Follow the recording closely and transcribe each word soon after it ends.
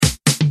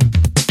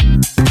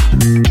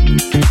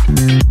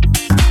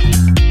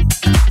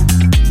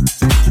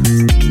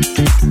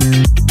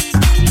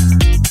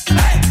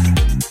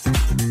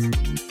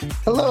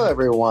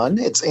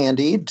It's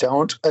Andy.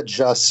 Don't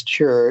adjust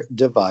your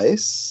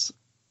device.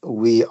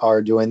 We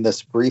are doing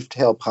this Brief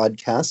Tale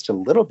podcast a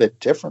little bit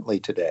differently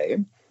today.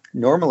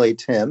 Normally,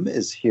 Tim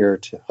is here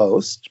to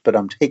host, but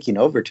I'm taking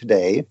over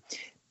today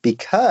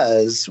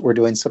because we're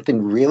doing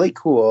something really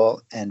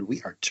cool and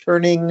we are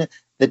turning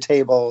the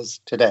tables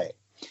today.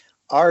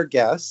 Our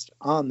guest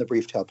on the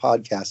Brief Tale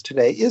podcast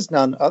today is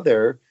none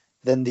other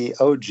than the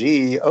OG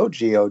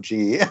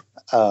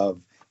of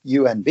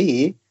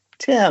UNB,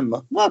 Tim.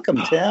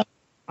 Welcome, Tim.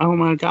 Oh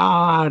my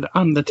God,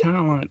 I'm the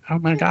talent. Oh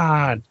my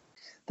God.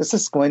 This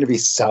is going to be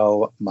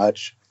so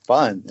much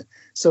fun.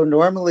 So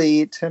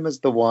normally Tim is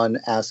the one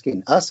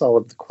asking us all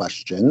of the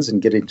questions and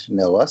getting to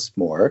know us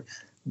more.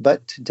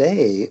 But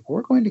today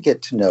we're going to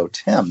get to know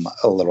Tim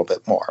a little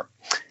bit more.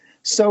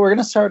 So we're going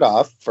to start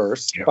off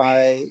first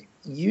by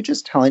you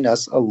just telling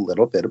us a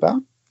little bit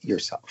about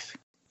yourself.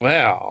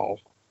 Well,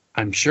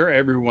 I'm sure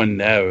everyone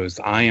knows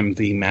I am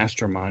the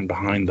mastermind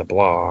behind the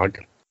blog,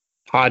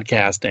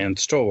 podcast, and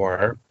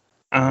store.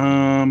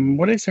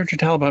 What is there to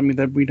tell about me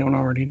that we don't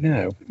already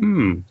know?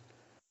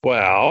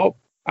 Well,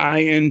 I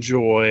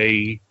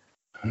enjoy...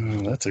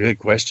 that's a good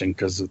question,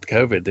 because with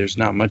COVID, there's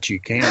not much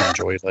you can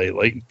enjoy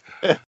lately.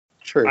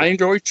 True. I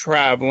enjoy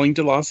traveling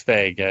to Las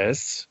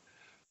Vegas.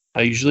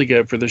 I usually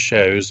go for the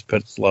shows,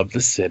 but love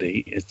the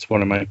city. It's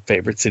one of my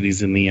favorite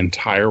cities in the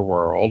entire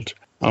world.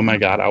 Oh my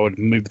God, I would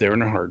move there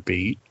in a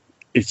heartbeat.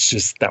 It's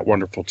just that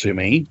wonderful to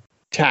me.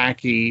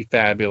 Tacky,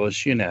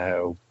 fabulous,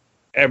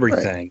 everything.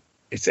 Right.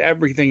 It's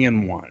everything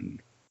in one.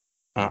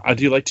 I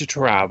do like to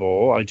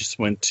travel. I just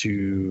went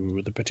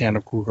to the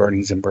Botanical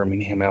Gardens in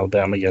Birmingham,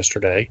 Alabama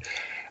yesterday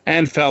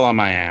and fell on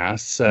my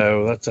ass.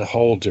 So that's a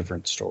whole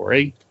different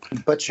story.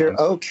 But you're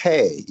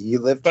okay. You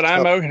live. But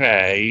I'm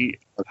okay.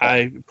 I,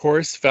 of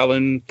course, fell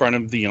in front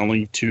of the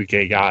only two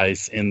gay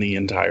guys in the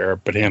entire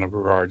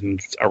Botanical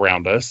Gardens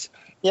around us.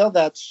 Yeah,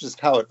 that's just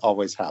how it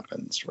always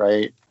happens,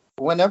 right?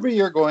 Whenever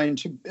you're going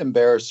to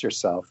embarrass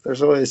yourself,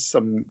 there's always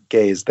some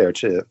gays there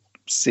to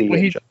see. Well,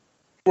 he's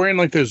wearing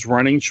like those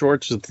running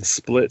shorts with the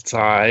split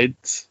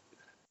sides.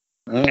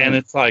 And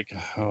it's like,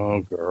 oh,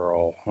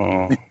 girl.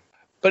 Oh.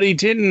 But he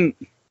didn't.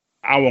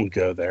 I won't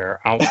go there.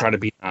 I'll try to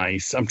be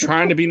nice. I'm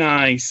trying to be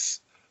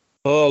nice.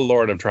 Oh,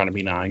 Lord, I'm trying to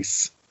be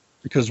nice.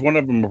 Because one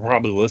of them will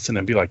probably listen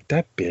and be like,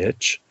 that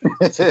bitch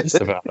said this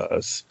about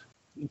us.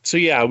 So,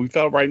 yeah, we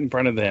fell right in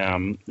front of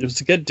them. It was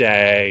a good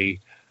day.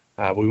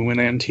 We went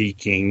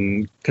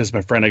antiquing because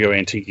my friend I go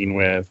antiquing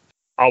with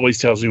always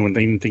tells me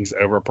when things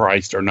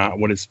overpriced or not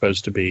what it's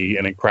supposed to be.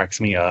 And it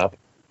cracks me up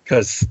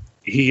because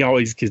he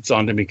always gets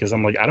on to me because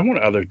I'm like, I don't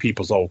want other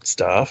people's old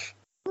stuff.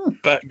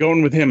 But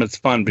going with him, it's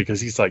fun because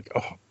he's like,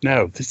 oh,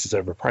 no, this is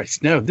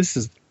overpriced. No,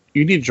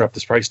 you need to drop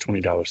this price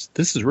 $20.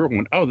 This is real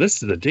one. Oh,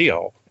 this is a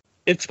deal.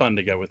 It's fun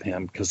to go with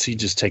him because he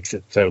just takes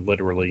it so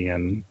literally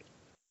and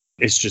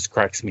it just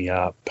cracks me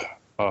up.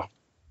 Oh.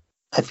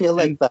 I feel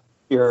like that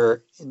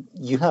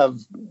you have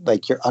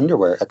like your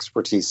underwear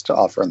expertise to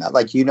offer in that.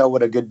 Like, you know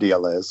what a good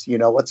deal is. You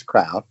know what's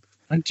crap.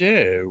 I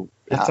do.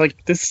 Yeah. It's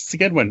like, this is a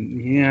good one.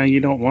 Yeah, you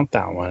don't want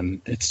that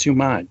one. It's too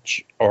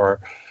much.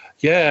 Or...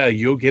 yeah,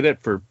 you'll get it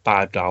for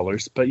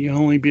 $5, but you'll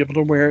only be able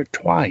to wear it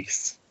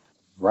twice.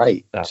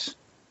 Right. So,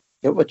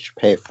 get what you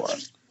pay for.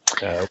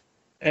 So,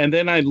 and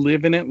then I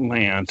live in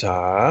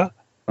Atlanta,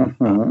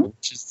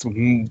 which is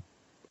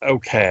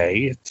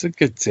okay. It's a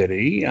good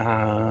city.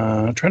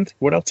 I'm trying to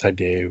think what else I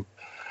do.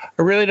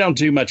 I really don't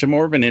do much. I'm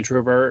more of an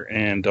introvert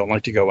and don't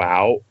like to go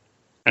out.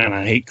 And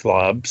I hate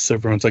clubs. So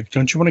everyone's like,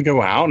 don't you want to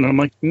go out? And I'm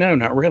like, no,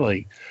 not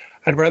really.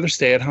 I'd rather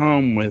stay at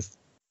home with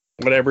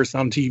whatever's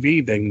on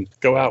TV than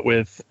go out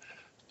with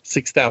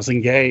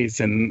 6,000 gays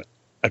in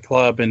a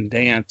club and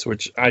dance,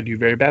 which I do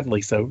very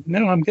badly. So,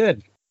 no, I'm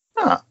good.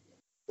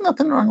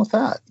 Nothing wrong with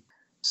that.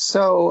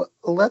 So,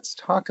 let's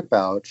talk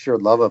about your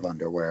love of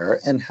underwear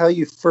and how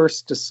you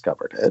first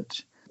discovered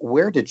it.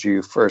 Where did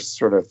you first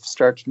sort of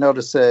start to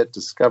notice it,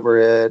 discover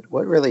it?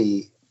 What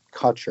really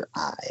caught your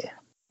eye?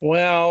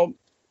 Well,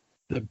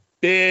 the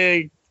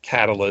big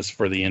catalyst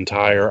for the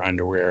entire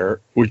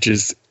underwear, which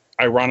is,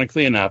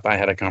 ironically enough, I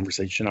had a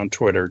conversation on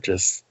Twitter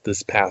just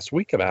this past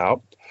week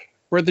about,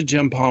 were the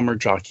Jim Palmer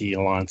Jockey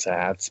Alliance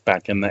ads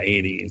back in the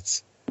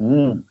 80s.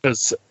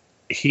 Because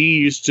he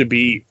used to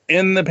be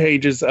in the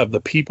pages of the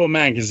People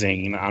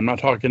magazine. I'm not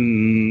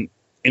talking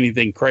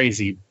anything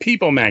crazy.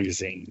 People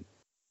magazine.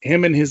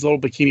 Him in his little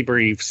bikini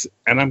briefs.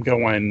 And I'm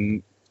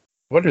going,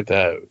 what are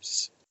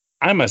those?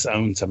 I must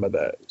own some of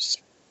those.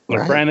 Right.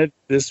 Now, granted,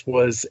 this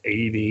was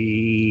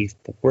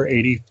 84,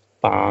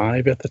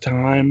 85 at the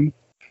time.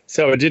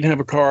 So I didn't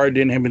have a car,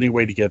 didn't have any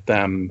way to get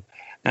them.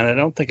 And I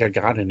don't think I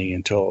got any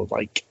until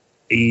like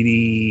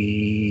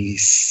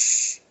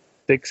 86,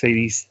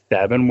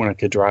 87 when I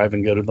could drive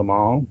and go to the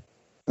mall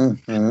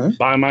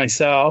by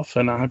myself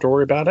and not have to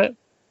worry about it.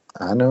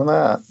 I know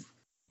that.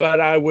 But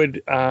I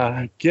would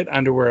get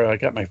underwear. I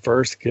got my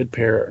first good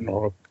pair,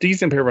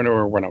 decent pair of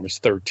underwear when I was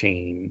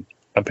 13,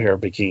 a pair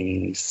of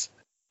bikinis,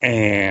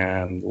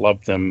 and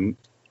loved them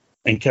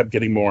and kept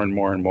getting more and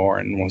more and more,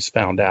 and was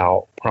found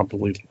out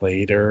probably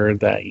later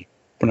that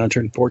when I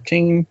turned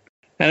 14.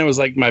 And it was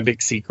like my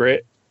big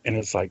secret. And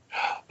it's like,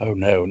 oh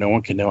no, no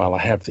one can know I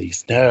have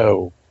these.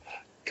 No.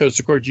 Because,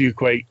 of course, you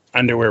equate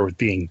underwear with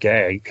being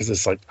gay because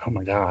it's like, oh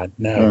my God,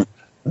 no.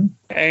 Mm-hmm.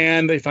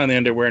 And they find the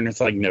underwear and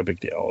it's like, no big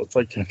deal. It's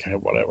like, okay,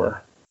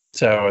 whatever.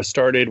 So I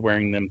started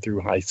wearing them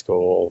through high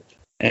school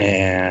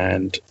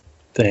and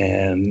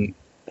then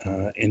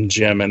in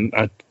gym, and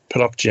I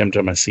put off gym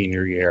to my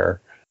senior year.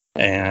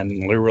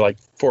 And there were like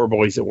 4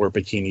 boys that wore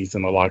bikinis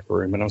in the locker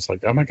room. And I was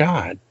like, oh my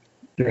God,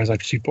 there's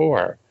actually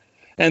 4.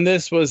 And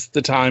this was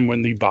the time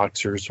when the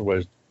boxers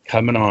was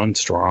coming on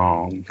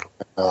strong.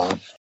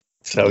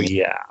 So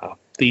yeah,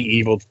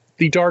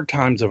 the dark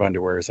times of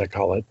underwear, as I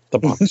call it, the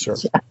boxer.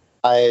 Yeah,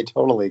 I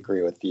totally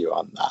agree with you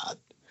on that.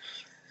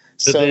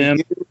 So then,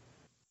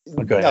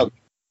 go ahead. No,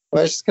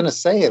 I was just going to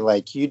say,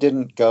 like, you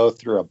didn't go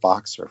through a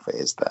boxer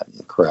phase then,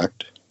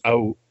 correct?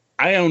 Oh,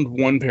 I owned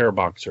 1 pair of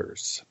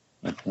boxers.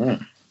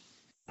 Mm-hmm.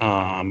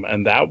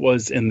 And that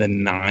was in the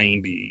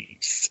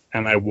 90s.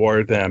 And I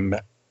wore them,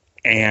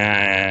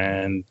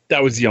 and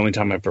that was the only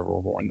time I've ever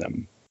worn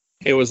them.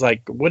 It was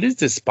like, what is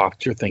this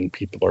boxer thing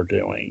people are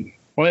doing?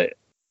 What?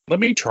 Let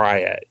me try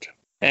it.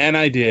 And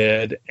I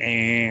did.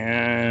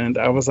 And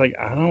I was like,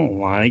 I don't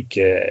like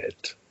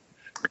it.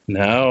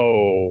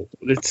 No,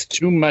 it's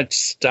too much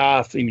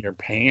stuff in your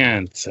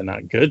pants and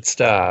not good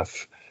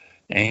stuff.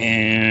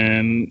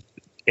 And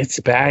it's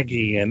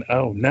baggy. And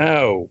oh,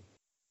 no.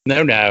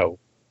 No.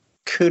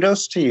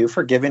 Kudos to you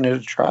for giving it a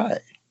try.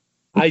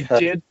 I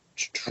did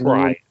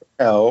try.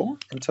 No,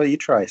 until you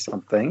try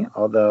something.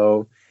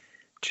 Although,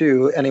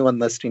 to anyone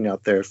listening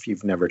out there, if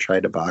you've never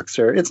tried a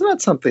boxer, it's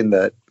not something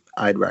that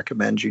I'd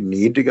recommend you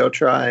need to go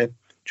try.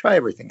 Try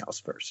everything else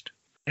first.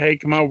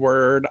 Take my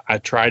word. I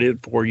tried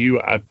it for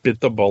you. I bit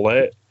the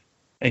bullet.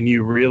 And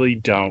you really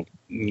don't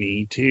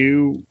need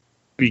to,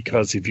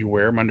 because if you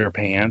wear them under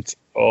pants,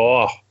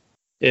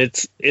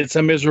 it's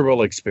a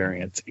miserable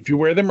experience. If you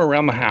wear them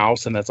around the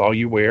house and that's all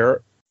you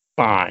wear,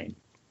 fine.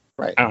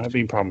 Right. I don't have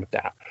any problem with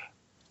that.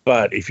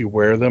 But if you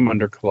wear them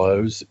under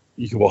clothes,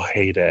 you will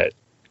hate it.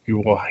 You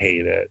will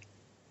hate it.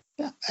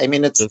 Yeah, I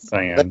mean, it's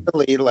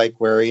literally like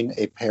wearing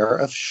a pair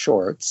of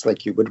shorts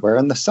like you would wear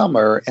in the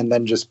summer and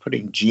then just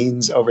putting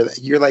jeans over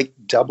that. You're like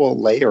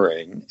double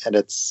layering, and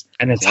it's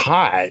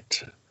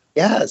hot.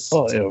 Yes.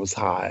 Oh, it was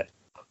hot.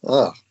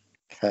 Oh,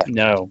 okay.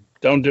 No,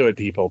 don't do it,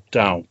 people.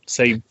 Don't.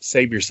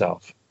 Save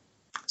yourself.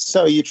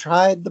 So you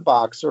tried the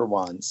boxer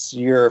once.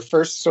 Your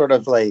first sort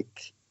of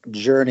like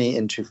journey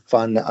into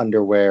fun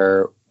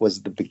underwear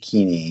was the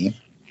bikini.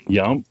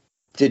 Yep.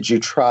 Did you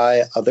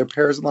try other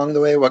pairs along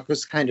the way? What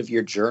was kind of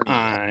your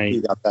journey?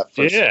 You got that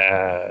first.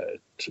 Yeah.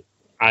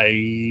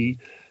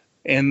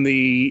 In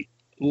the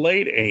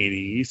late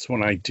 80s,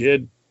 when I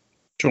did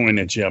join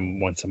a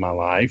gym once in my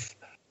life,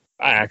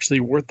 I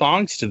actually wore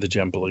thongs to the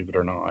gym, believe it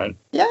or not.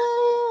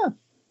 Yeah.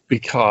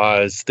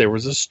 Because there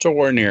was a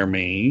store near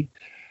me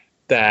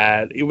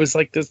that it was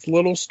like this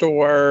little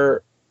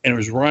store, and it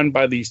was run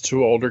by these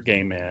 2 older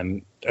gay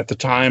men. At the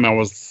time, I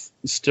was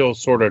still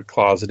sort of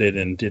closeted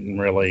and didn't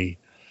really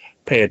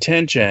pay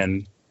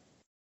attention,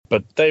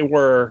 but they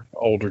were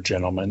older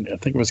gentlemen. I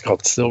think it was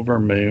called Silver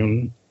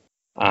Moon.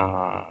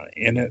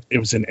 And it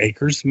was in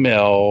Acres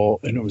Mill,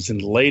 and it was in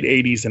the late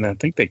 80s, and I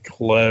think they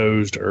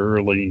closed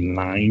early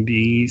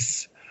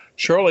 90s,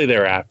 shortly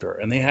thereafter.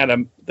 And they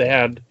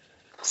had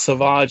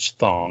Sauvage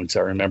thongs.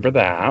 I remember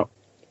that.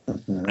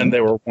 Mm-hmm. And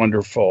they were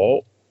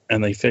wonderful,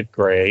 and they fit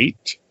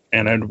great.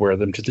 And I'd wear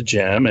them to the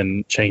gym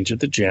and change at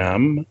the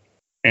gym.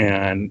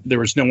 And there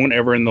was no one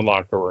ever in the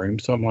locker room.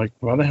 So I'm like,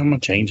 why the hell am I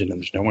changing? And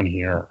there's no one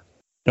here.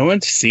 No one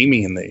to see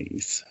me in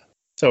these.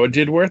 So I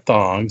did wear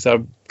thongs. I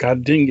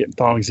didn't get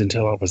thongs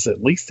until I was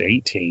at least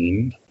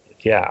 18.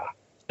 Yeah.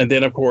 And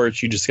then, of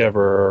course, you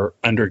discover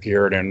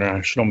undergear at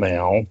International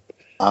Mail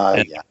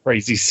and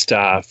crazy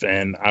stuff.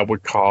 And I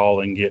would call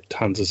and get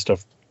tons of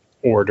stuff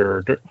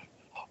ordered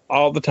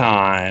all the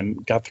time.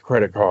 Got the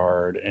credit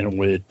card and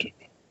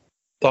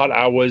thought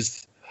I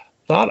was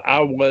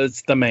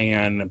the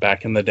man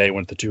back in the day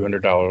with the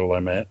 $200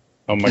 limit.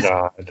 Oh my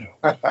God.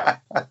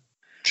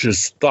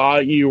 Just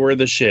thought you were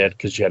the shit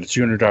because you had a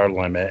 $200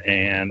 limit.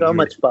 And so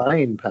much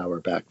buying power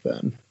back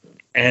then.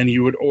 And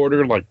you would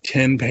order like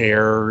 10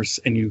 pairs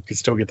and you could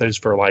still get those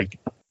for like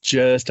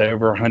just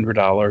over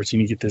 $100.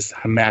 And you get this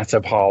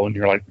massive haul and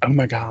you're like, oh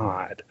my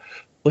God,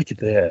 look at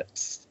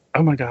this.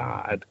 Oh my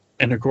God.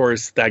 And of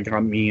course that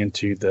got me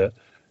into the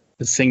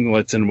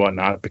singlets and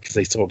whatnot because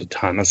they sold a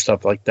ton of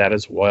stuff like that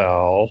as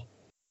well.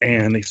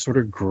 And they sort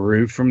of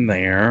grew from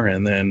there.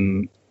 And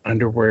then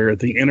underwear,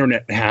 the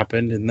internet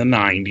happened in the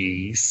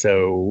 90s.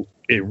 So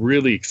it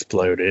really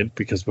exploded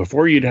because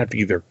before you'd have to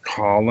either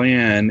call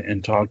in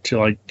and talk to,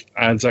 like,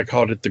 as I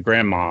called it, the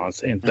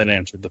grandmas, and that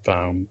answered the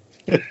phone.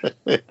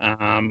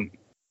 I'm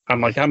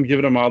like, I'm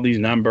giving them all these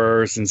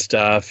numbers and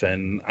stuff.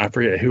 And I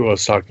forget who I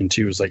was talking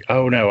to. It was like,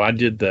 oh no, I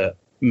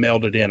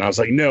mailed it in. I was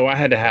like, no, I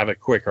had to have it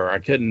quicker. I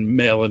couldn't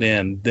mail it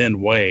in,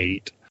 then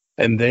wait,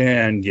 and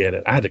then get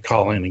it. I had to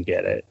call in and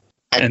get it.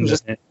 I can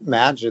just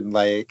imagine,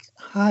 like,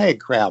 hi,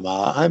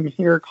 Grandma. I'm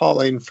here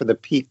calling for the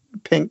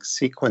pink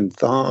sequin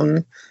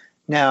thong.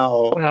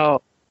 Now,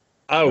 well,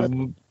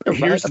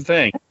 Here's the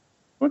thing.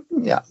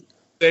 Yeah.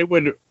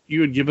 You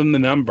would give them the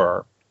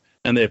number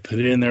and they'd put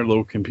it in their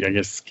little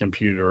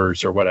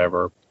computers or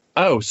whatever.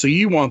 Oh, so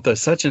you want the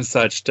such and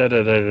such, da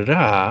da da da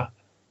da.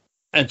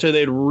 And so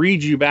they'd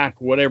read you back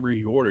whatever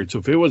you ordered. So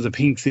if it was a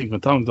pink sequin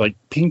thong, like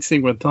pink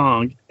sequin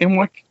thong,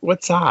 and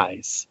what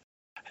size?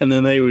 And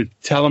then they would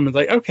tell them,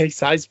 like, okay,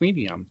 size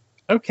medium.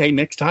 Okay,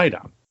 next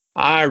item.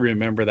 I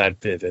remember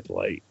that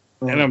vividly.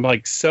 And I'm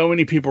like, so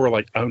many people were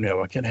like, oh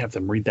no, I can't have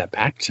them read that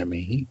back to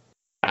me.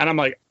 And I'm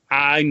like,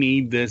 I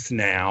need this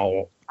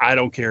now. I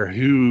don't care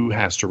who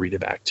has to read it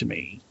back to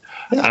me.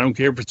 Yeah. I don't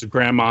care if it's a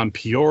grandma in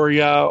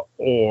Peoria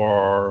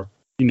or,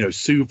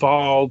 Sioux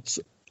Falls.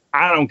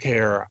 I don't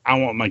care. I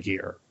want my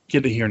gear.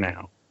 Get it here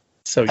now.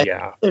 So,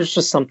 yeah. There's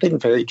just something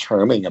very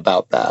charming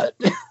about that.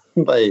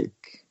 It's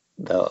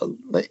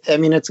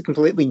a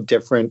completely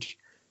different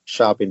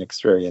shopping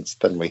experience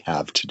than we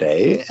have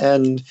today.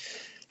 And,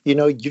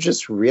 you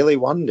just really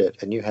wanted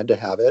it and you had to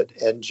have it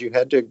and you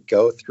had to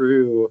go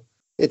through.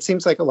 It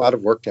seems like a lot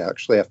of work to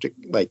actually have to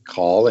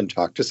call and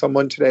talk to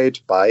someone today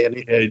to buy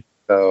anything.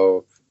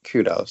 So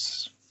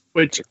kudos.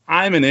 Which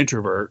I'm an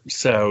introvert,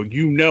 so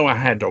I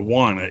had to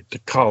want it to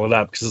call it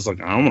up because it's like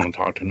I don't want to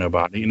talk to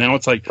nobody.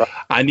 It's like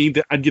I'd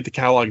get the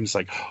catalog and it's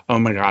like, oh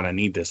my god, I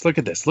need this. Look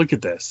at this. Look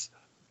at this.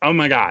 Oh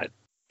my god,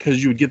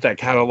 because you would get that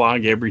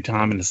catalog every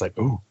time and it's like,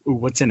 ooh,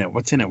 what's in it?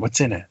 What's in it?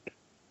 What's in it?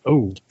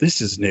 Oh,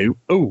 this is new.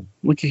 Oh,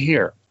 look at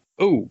here.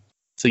 Oh,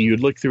 so you'd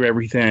look through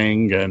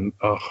everything and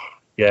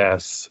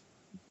yes.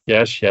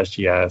 And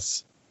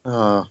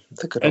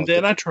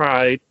then I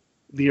tried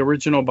the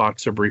original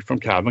boxer brief from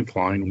Calvin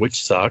Klein,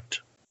 which sucked.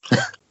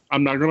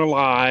 I'm not going to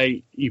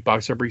lie, you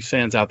boxer brief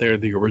fans out there,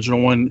 the original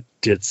one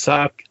did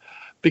suck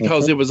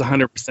because it was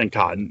 100%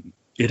 cotton.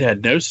 It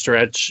had no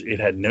stretch.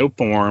 It had no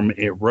form.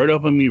 It wrote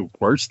up on me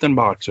worse than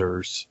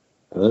boxers.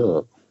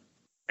 Ugh.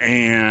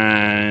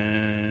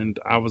 And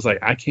I was like,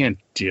 I can't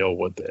deal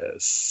with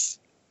this.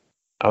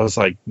 I was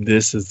like,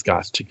 this has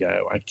got to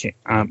go. I can't.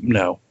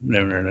 No.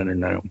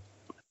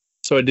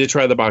 So I did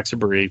try the boxer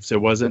briefs.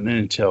 It wasn't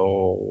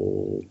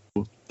until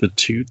the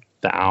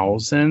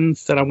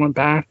 2000s that I went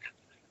back.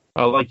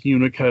 I like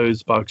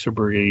Unico's boxer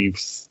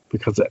briefs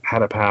because it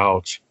had a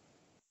pouch.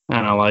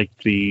 And I like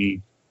the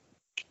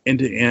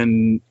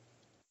end-to-end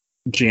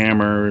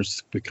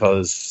jammers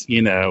because,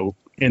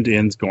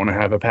 end-to-end's going to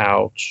have a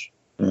pouch.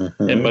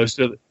 Mm-hmm. And most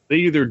of they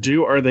either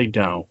do or they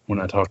don't.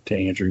 When I talked to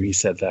Andrew, he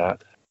said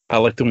that. I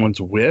like the ones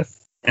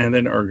with and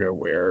then ergo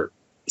wear.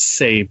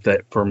 Save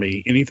that for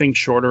me. Anything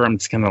shorter, I'm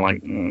just kind of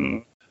like,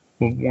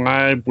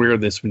 why wear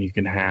this when you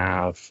can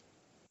have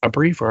a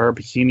brief or a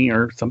bikini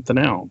or something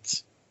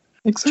else?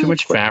 Exactly. Too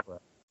much fabric.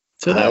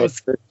 So that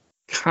was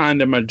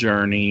kind of my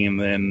journey, and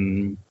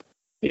then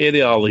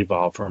it all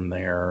evolved from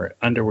there.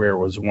 Underwear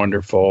was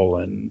wonderful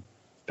and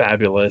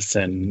fabulous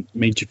and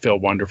made you feel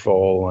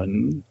wonderful,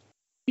 and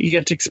you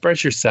get to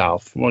express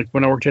yourself. Like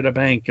when I worked at a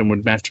bank and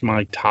would match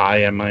my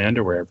tie and my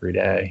underwear every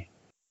day.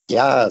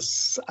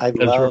 Yes, I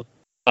love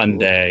fun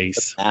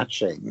days.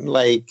 Matching.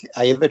 I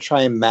either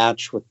try and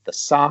match with the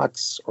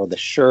socks or the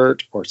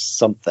shirt or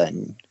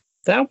something.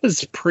 That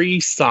was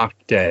pre-sock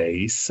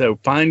days, so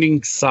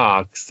finding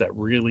socks that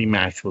really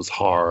matched was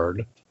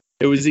hard.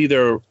 It was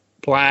either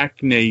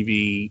black,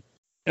 navy,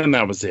 and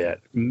that was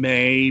it.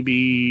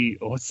 Maybe,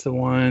 what's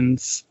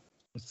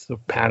the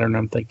pattern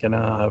I'm thinking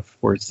of,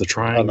 where it's the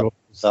triangle?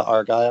 The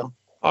Argyle?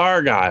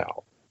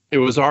 Argyle. It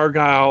was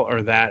Argyle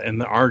or that,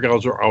 and the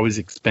Argyles were always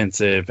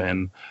expensive,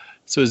 and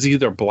so it was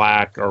either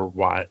black or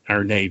white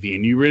or navy,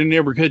 and you really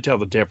never could tell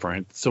the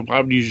difference. So I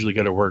would usually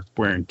go to work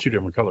wearing two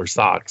different color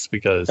socks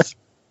because,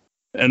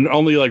 and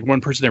only one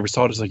person ever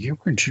saw it. It's like, you're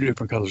wearing two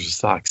different colors of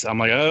socks. I'm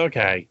like, oh,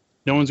 okay,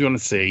 no one's going to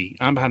see.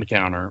 I'm behind the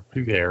counter.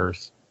 Who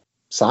cares?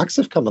 Socks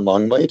have come a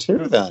long way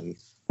too, then.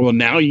 Well,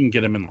 now you can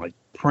get them in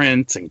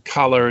prints and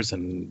colors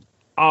and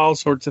all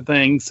sorts of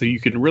things, so you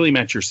can really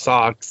match your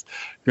socks,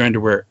 your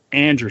underwear,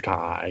 and your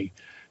tie.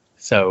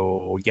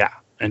 So yeah,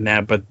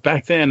 but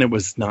back then it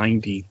was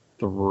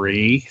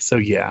 93. So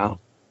yeah,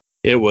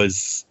 it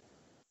was.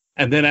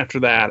 And then after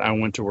that, I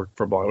went to work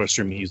for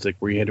Blockbuster Music,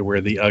 where you had to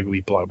wear the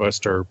ugly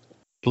Blockbuster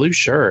blue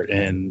shirt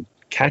and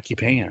khaki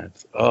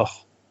pants. Oh,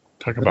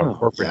 talk about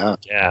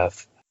corporate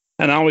death.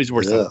 And I always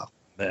wore something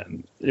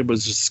then. It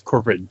was just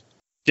corporate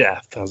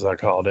death, as I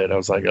called it. I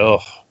was like, oh.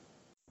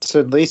 So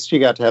at least you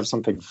got to have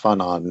something fun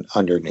on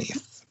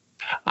underneath.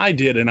 I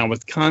did, and I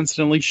was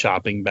constantly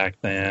shopping back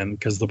then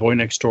because the Boy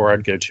Next Door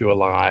I'd go to a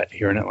lot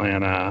here in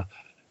Atlanta.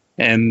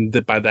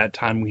 And by that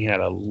time, we had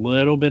a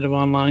little bit of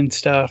online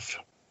stuff.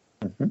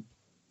 Mm-hmm.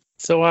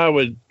 So I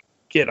would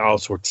get all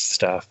sorts of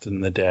stuff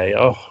in the day.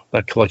 Oh,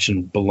 that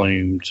collection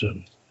ballooned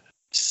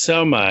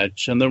so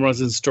much. And then when I was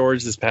in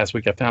storage this past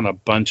week, I found a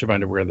bunch of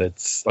underwear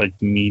that's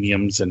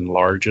mediums and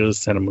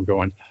larges. And I'm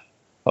going,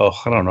 oh,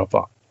 I don't know if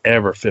I'll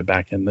ever fit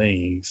back in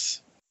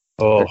these.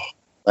 Oh, they're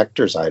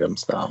collector's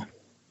items, though.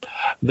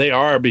 They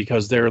are,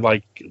 because they're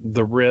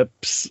the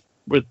rips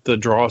with the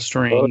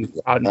drawstring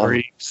cotton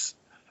briefs.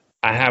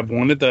 I have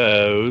one of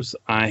those.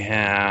 I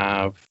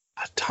have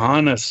a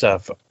ton of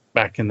stuff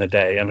back in the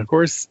day. And of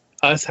course,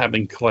 us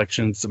having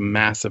collections,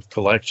 massive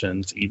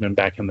collections, even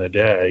back in the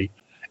day,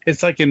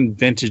 it's like in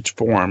vintage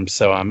form.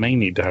 So I may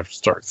need to have to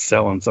start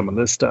selling some of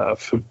this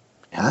stuff.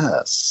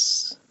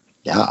 Yes.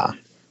 Yeah.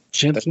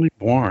 Gently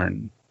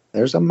worn.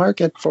 There's a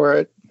market for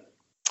it.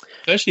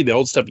 Especially the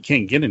old stuff you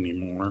can't get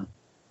anymore.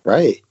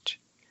 Right.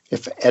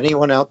 If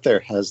anyone out there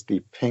has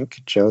the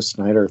pink Joe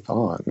Snyder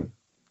thong,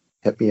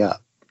 hit me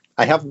up.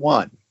 I have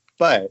one,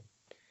 but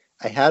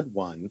I had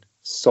one,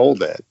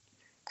 sold it,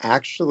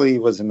 actually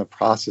was in the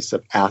process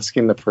of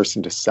asking the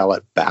person to sell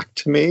it back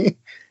to me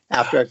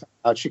after I found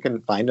out she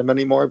couldn't find them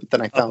anymore. But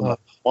then I found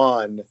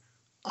one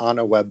on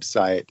a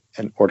website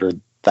and ordered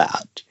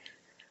that.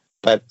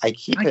 But I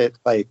keep it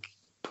like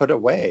put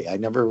away. I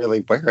never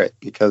really wear it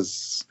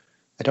because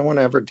I don't want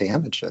to ever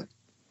damage it.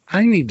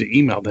 I need to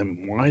email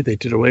them why they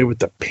did away with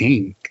the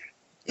pink.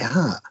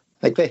 Yeah.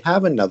 Like they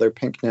have another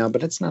pink now,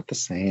 but it's not the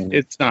same.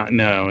 It's not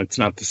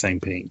the same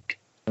pink.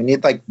 I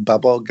need like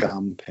bubble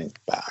gum pink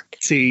back.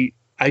 See,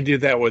 I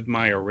did that with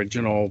my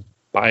original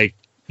bike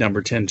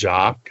number 10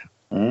 Jock.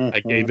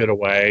 I gave it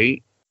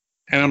away.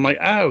 And I'm like,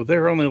 oh,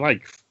 they're only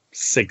like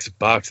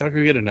 $6. I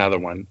could get another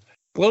one.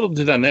 Little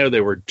did I know they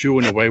were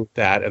doing away with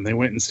that. And they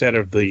went instead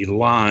of the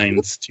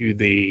lines to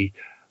the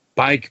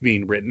bike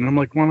being written. I'm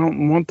like, well, I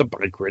don't want the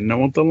bike written. I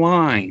want the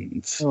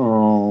lines.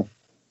 Oh.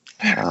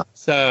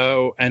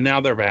 So, and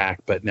now they're back,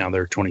 but now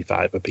they're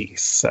 $25 a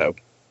piece. So,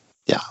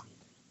 yeah.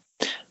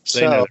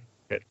 So,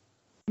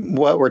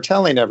 what we're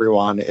telling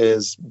everyone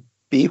is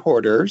be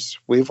hoarders.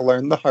 We've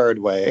learned the hard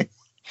way.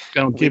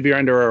 Don't give your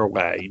underwear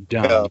away.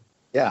 Don't.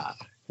 Yeah.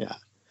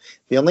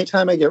 The only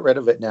time I get rid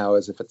of it now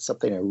is if it's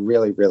something I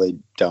really, really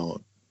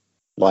don't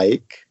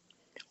like,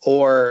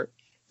 or,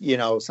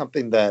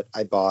 something that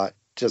I bought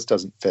just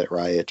doesn't fit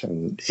right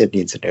and it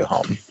needs a new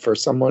home for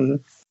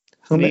someone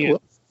whom it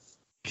will.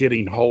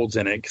 Getting holes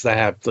in it because I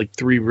have like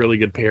 3 really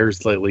good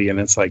pairs lately, and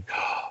it's like,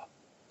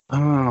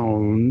 oh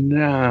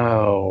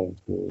no.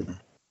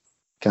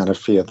 Got a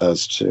few of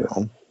those too.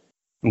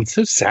 It's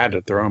so sad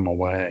to throw them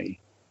away.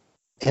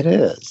 It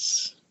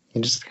is.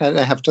 You just kind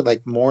of have to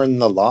like mourn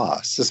the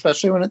loss,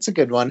 especially when it's a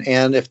good one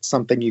and if it's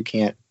something you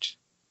can't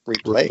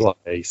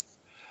replace.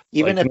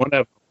 Even like if one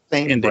of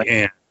end to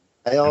end.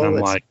 And I'm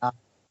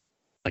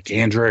like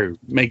Andrew,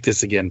 make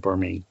this again for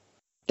me.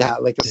 Yeah,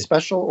 like a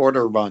special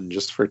order run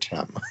just for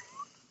Tim.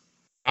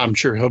 I'm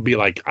sure he'll be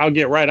like, I'll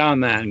get right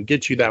on that and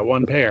get you that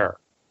one pair.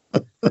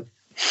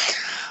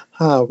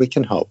 We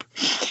can hope.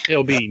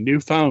 It'll be new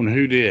phone.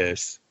 Who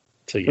dis?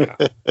 So yeah.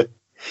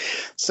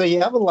 So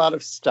you have a lot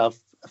of stuff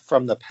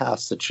from the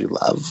past that you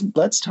love.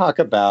 Let's talk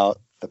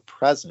about the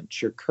present.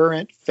 Your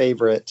current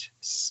favorite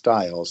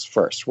styles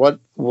first. What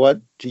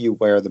do you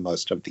wear the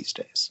most of these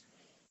days?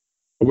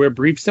 I wear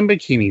briefs and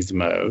bikinis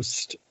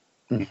most.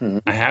 Mm-hmm.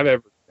 I have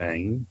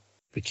everything.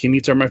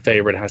 Bikinis are my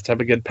favorite. It has to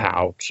have a good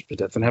pouch. If it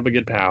doesn't have a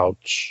good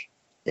pouch,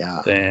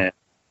 then,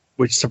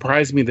 which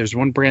surprised me, there's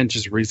one brand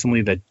just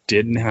recently that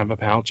didn't have a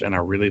pouch, and I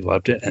really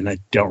loved it, and I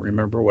don't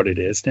remember what it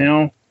is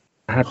now.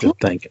 I have to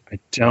think. I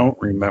don't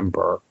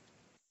remember.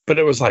 But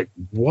it was like,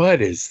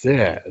 what is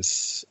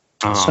this?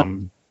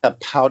 So a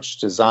pouch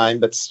design,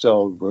 but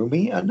still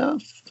roomy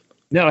enough?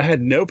 No, it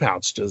had no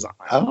pouch design.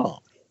 Oh.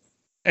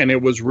 And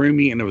it was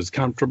roomy, and it was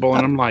comfortable,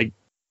 and I'm like,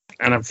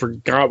 and I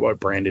forgot what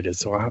brand it is,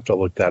 so I'll have to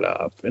look that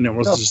up. And it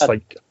was just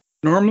like,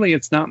 normally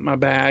it's not my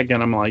bag,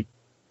 and I'm like,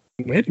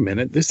 wait a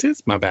minute, this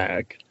is my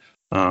bag.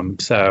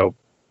 So,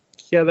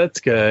 yeah, that's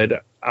good.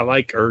 I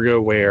like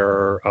Ergo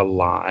Wear a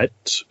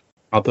lot,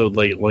 although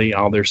lately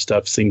all their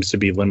stuff seems to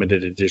be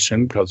limited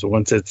edition, because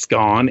once it's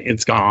gone,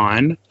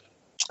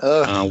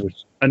 which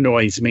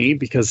annoys me,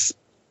 because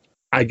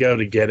I go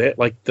to get it.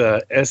 Like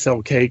the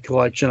SLK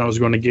collection I was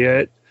going to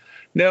get,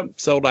 nope,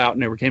 sold out,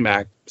 never came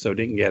back, so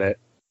didn't get it.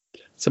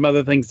 Some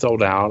other things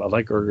sold out. I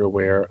like Ergo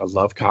Wear. I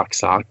love Cock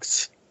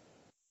Socks.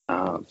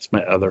 It's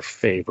my other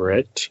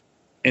favorite.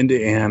 End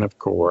to End, of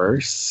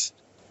course.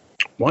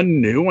 One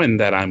new one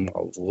that I'm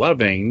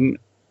loving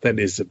that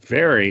is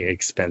very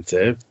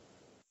expensive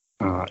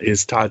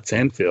is Todd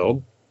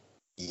Sandfield.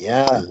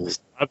 Yeah.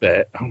 I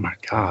bet. Oh, my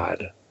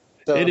God.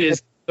 So it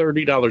is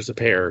 $30 a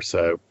pair,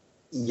 so.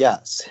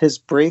 Yes. His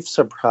briefs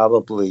are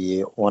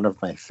probably one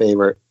of my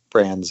favorite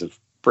brands of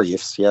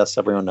briefs. Yes,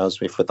 everyone knows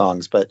me for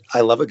thongs, but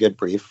I love a good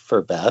brief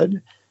for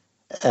bed,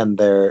 and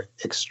they're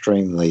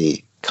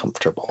extremely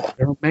comfortable.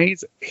 They're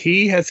amazing.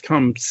 He has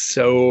come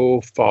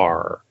so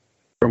far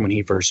from when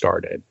he first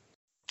started.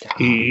 Yeah.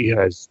 He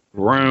has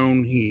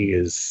grown. He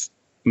has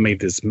made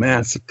this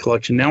massive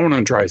collection. Now I want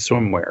to try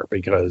swimwear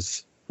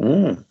because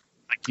like,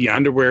 the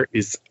underwear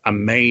is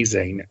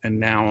amazing, and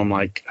now I'm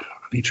like,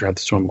 I need to try the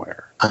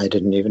swimwear. I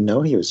didn't even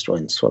know he was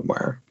doing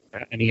swimwear.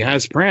 And he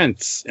has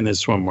prints in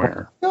his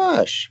swimwear. Oh,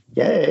 gosh,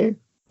 yay.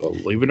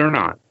 Believe it or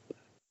not.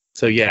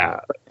 So, yeah,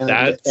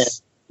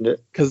 that's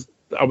because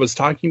I was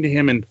talking to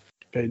him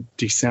in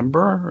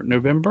December or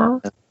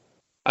November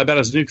about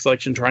his new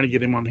collection, trying to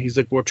get him on. He's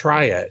like, well,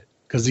 try it.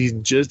 Because he's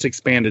just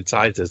expanded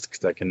sizes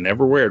because I can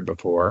never wear it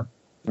before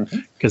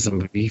because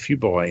I'm a beefy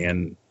boy.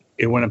 And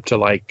it went up to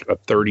like a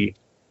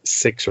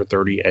 36 or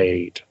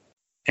 38.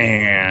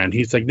 And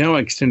he's like, no,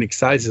 extended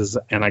sizes.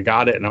 And I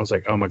got it. And I was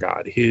like, oh my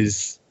God,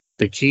 his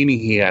bikini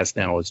he has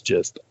now is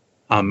just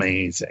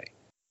amazing.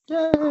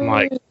 Yay. I'm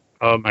like,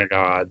 oh my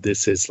God,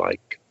 this is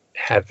like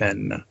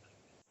heaven.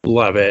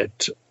 Love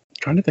it.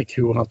 Trying to think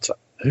who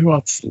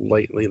else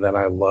lately that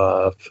I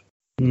love.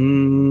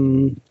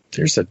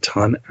 There's a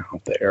ton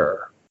out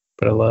there,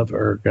 but I love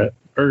Erga.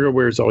 Erga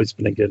Wear's always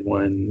been a good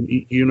one.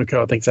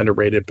 Unico I think's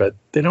underrated, but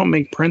they don't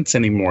make prints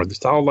anymore.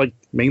 It's all like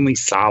mainly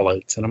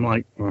solids, and I'm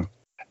like,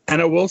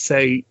 And I will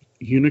say,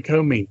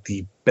 Unico made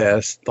the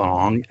best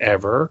thong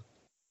ever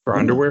for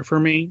underwear for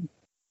me,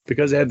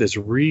 because it had this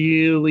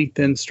really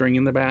thin string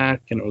in the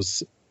back, and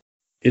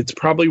it's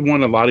probably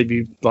one a lot of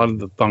the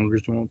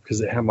thongers won't,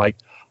 because it had like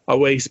a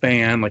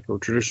waistband, like a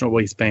traditional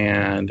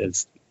waistband,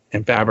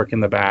 and fabric in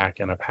the back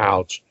and a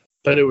pouch.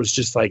 But it was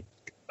just like,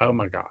 oh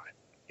my God,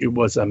 it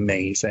was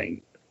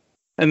amazing.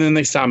 And then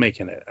they stopped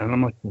making it. And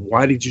I'm like,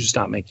 why did you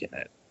stop making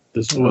it?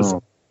 This was,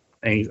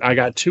 I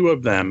got 2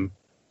 of them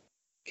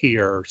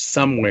here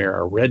somewhere,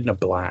 a red and a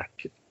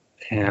black.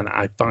 And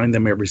I find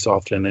them every so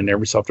often. And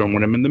every so often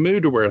when I'm in the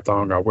mood to wear a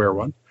thong, I'll wear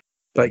one.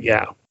 But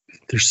yeah,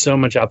 there's so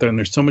much out there, and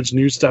there's so much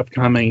new stuff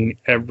coming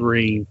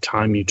every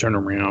time you turn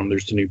around.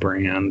 There's a new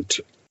brand.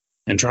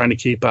 And trying to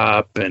keep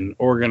up and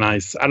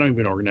organize. I don't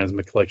even organize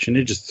my collection.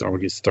 It just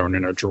always gets thrown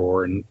in a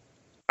drawer, and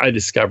I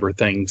discover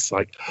things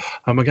like,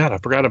 oh my God, I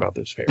forgot about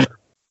this pair.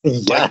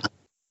 Yeah. Like,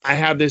 I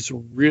have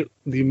the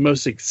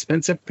most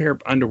expensive pair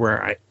of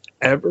underwear I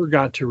ever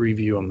got to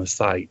review on the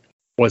site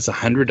was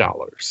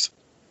 $100.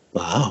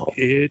 Wow.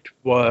 It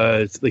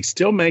was, they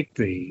still make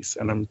these,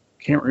 and I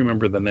can't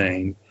remember the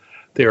name.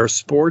 They are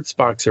sports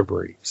boxer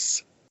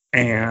briefs,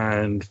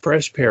 and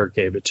Fresh Pair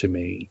gave it to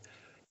me.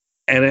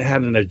 And it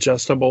had an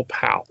adjustable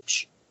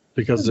pouch,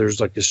 because there's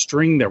like a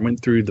string that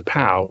went through the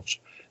pouch,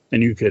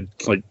 and you could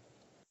like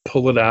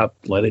pull it up,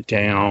 let it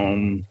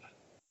down.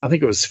 I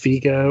think it was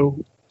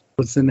Figo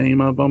was the name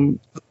of them.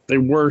 They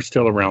were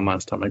still around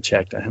last time I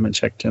checked. I haven't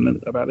checked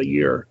in about a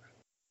year.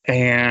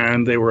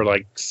 And they were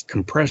like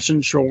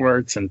compression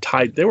shorts and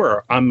tight. They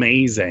were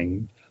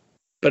amazing,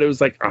 but it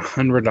was like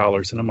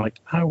 $100. And I'm like,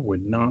 I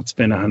would not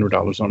spend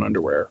 $100 on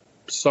underwear.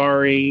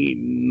 Sorry.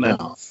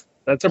 No.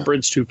 That's a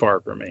bridge too far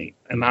for me.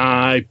 And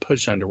I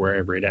push underwear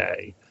every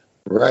day.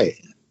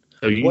 Right.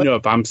 So know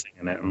if I'm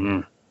saying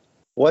it.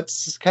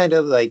 What's kind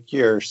of like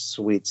your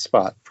sweet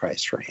spot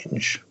price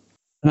range?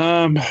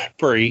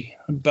 Free.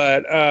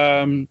 But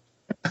I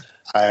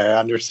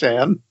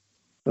understand.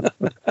 But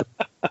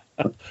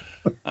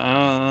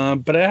I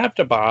have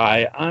to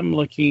buy. I'm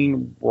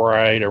looking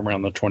right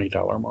around the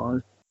 $20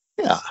 mark.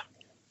 Yeah.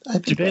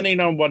 Depending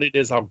on what it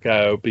is, I'll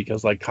go,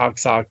 because like Cock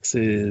Socks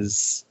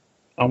is,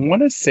 I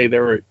want to say they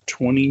were at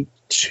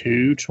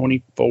 22,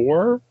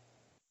 24,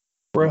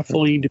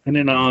 roughly,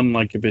 depending on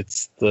like if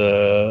it's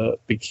the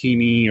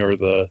bikini or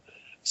the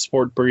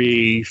sport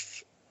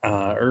brief.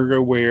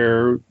 Ergo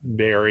Wear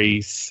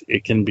varies.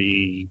 It can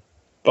be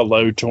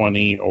below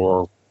 20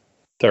 or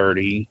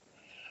 30,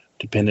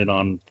 depending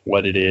on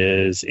what it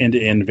is. End to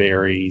end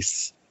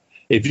varies.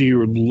 If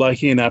you're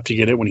lucky enough to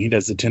get it when he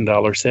does the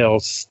 $10 sale,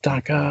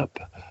 stock up.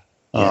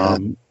 Yeah.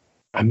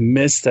 I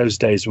miss those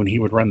days when he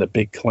would run the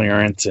big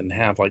clearance and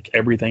have like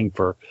everything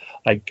for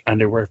like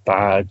underwear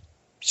 5,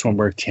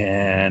 swimwear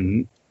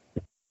 10,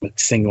 like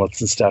singlets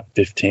and stuff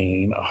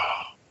 15.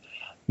 Oh,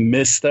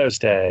 miss those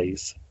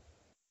days.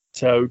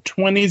 So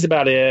 20 is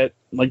about it.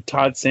 Like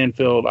Todd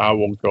Sandfield, I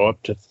will go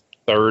up to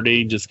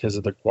 30 just because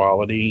of the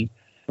quality.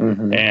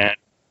 Mm-hmm. And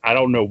I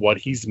don't know what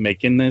he's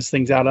making these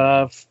things out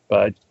of,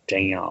 but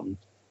damn.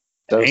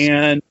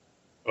 And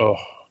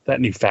that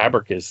new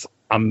fabric is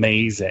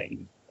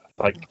amazing.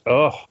 Like,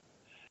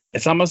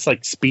 it's almost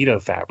like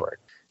Speedo fabric.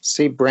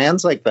 See,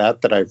 brands like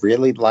that I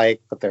really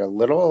like, but they're a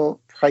little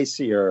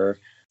pricier.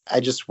 I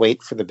just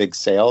wait for the big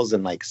sales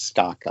and like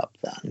stock up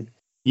then.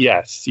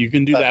 Yes, you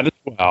can do that as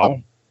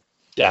well.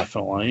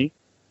 Definitely.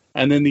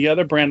 And then the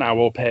other brand I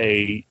will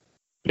pay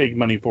big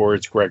money for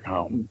is Greg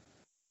Home.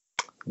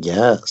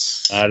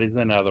 Yes. That is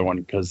another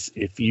one, because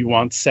if you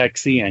want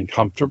sexy and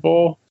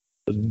comfortable,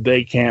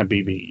 they can't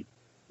be beat.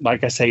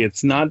 Like I say,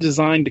 it's not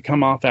designed to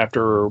come off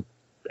after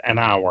an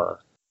hour.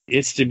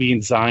 It's to be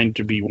designed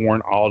to be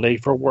worn all day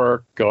for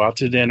work, go out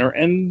to dinner,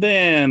 and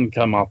then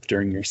come off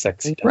during your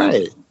sexy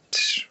time.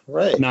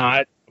 Right.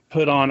 Not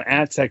put on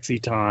at sexy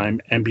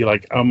time and be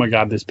like, oh my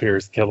God, this pair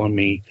is killing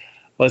me.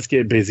 Let's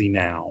get busy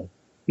now.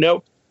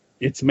 Nope.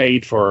 It's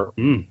made for,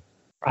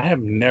 I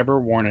have never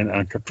worn an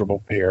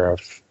uncomfortable pair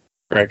of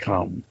Greg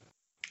Home.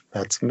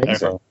 That's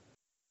amazing.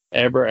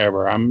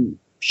 Ever. I'm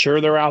sure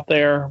they're out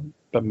there,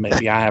 but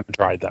maybe I haven't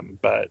tried them.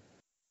 But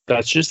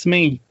that's just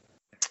me.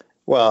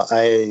 Well,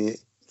 I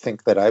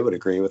think that I would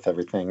agree with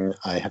everything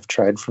I have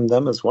tried from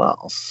them as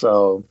well.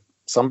 So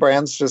some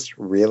brands just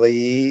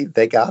really,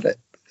 they got it.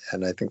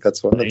 And I think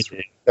that's one that's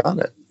really got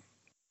it.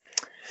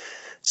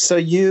 So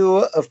you,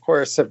 of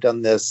course, have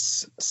done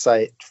this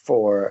site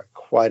for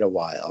quite a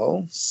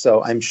while.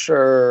 So I'm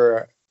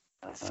sure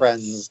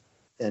friends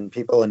and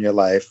people in your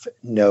life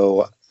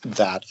know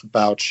that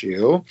about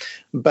you.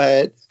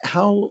 But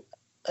how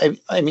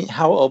I mean,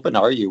 how open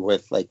are you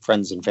with like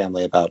friends and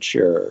family about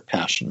your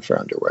passion for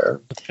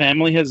underwear?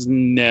 Family has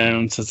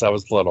known since I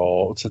was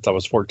little, since I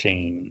was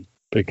 14,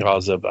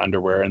 because of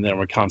underwear, and then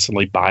we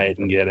constantly buy it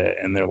and get it,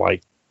 and they're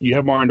like, "You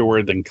have more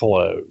underwear than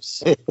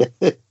clothes,"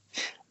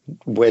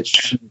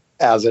 Which,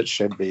 as it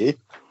should be.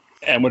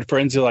 And when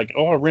friends are like,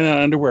 "Oh, I ran out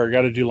of underwear, I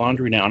got to do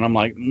laundry now," and I'm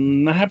like,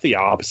 I have the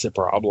opposite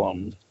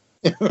problem.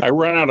 I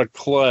run out of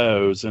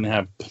clothes and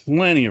have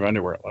plenty of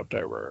underwear left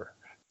over.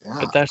 Yeah.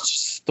 But that's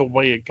just the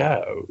way it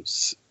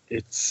goes.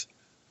 It's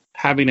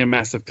having a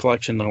massive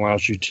collection that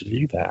allows you to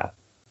do that.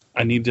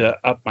 I need to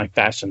up my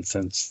fashion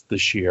sense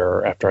this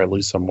year after I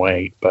lose some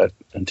weight. But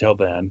until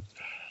then,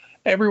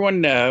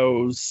 everyone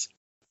knows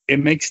it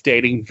makes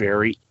dating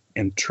very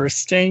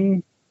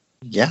interesting.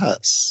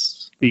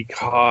 Yes.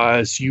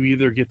 Because you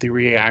either get the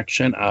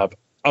reaction of,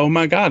 "Oh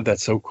my God,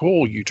 that's so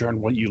cool. You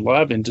turned what you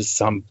love into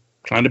some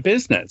kind of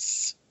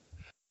business."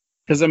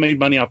 Because I made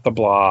money off the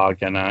blog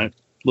and I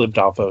lived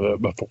off of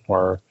it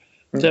before.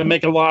 To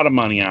make a lot of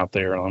money out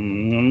there, let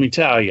me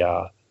tell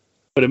you.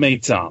 But it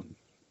made some.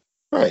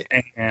 Right.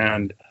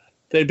 And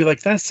they'd be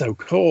like, "That's so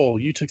cool.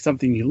 You took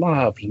something you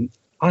love.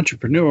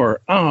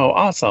 Entrepreneur. Oh,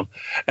 awesome."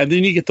 And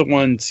then you get the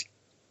ones,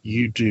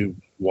 "You do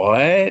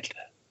what?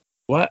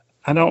 What?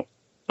 I don't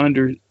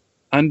under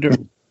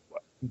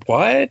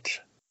what?"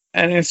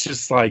 And it's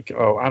just like,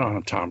 "Oh, I don't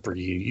have time for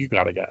you. You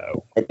got to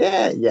go."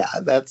 Yeah,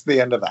 that's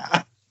the end of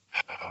that.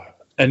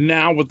 And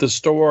now with the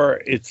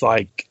store, it's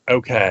like,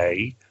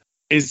 okay,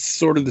 it's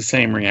sort of the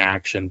same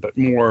reaction, but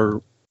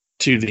more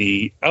to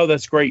the, "Oh,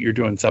 that's great. You're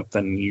doing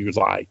something you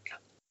like."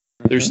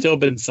 There's still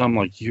been some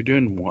like, "You're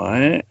doing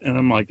what?" And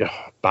I'm like,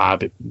 "Oh, bye,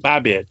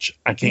 bitch.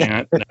 I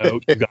can't. No,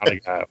 you got to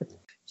go."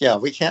 Yeah,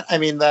 we can't. I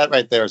mean, that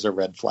right there is a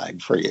red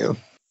flag for you.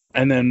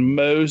 And then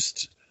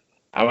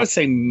I would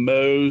say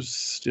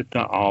most, if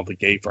not all, the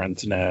gay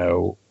friends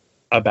know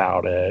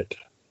about it.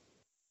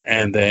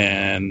 And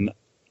then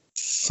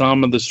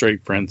some of the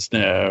straight friends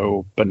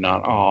know, but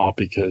not all,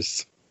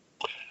 because,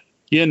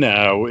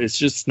 it's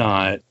just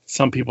not,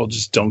 some people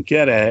just don't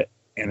get it.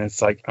 And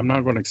it's like, I'm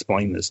not going to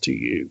explain this to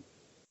you.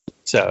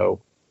 So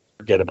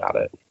forget about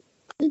it.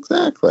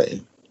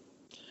 Exactly.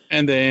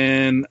 And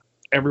then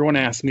everyone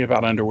asks me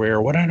about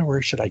underwear. What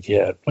underwear should I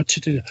get? What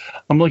should I do?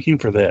 I'm looking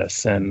for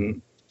this.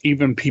 And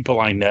even people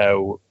I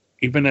know,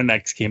 even an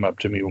ex came up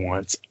to me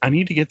once, "I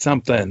need to get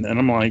something." And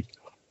I'm like,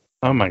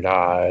 "Oh my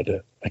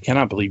God, I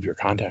cannot believe you're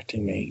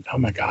contacting me. Oh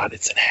my God,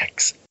 it's an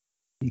ex."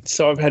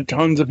 So I've had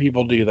tons of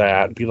people do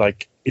that, be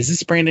like, "Is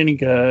this brand any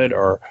good?"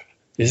 Or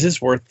 "Is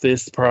this worth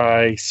this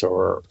price?"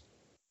 Or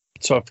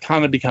so I've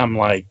kind of become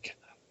like,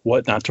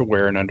 what not to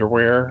wear in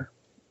underwear.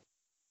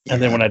 Yeah.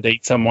 And then when I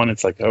date someone,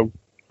 it's like, oh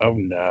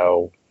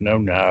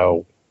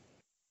no.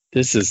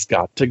 This has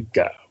got to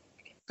go.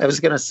 I was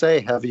going to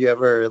say, have you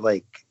ever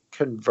like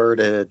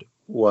converted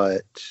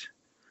what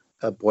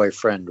a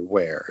boyfriend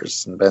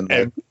wears and been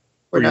like,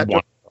 "We're not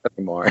doing it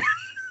anymore"?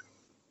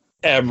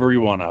 Every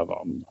one of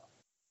them.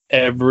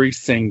 Every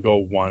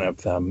single one of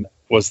them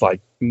was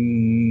like,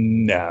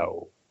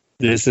 "No,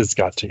 this has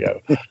got to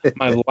go."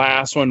 My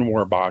last one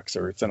wore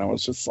boxers, and I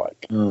was just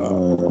like,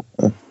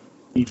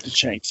 need to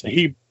change.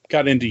 He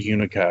got into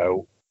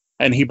Uniqlo,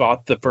 and he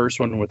bought the first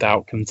one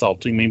without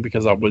consulting me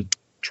because I would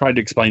try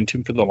to explain to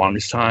him for the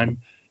longest time,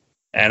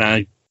 and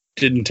I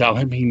didn't tell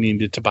him he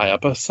needed to buy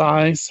up a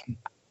size.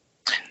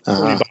 When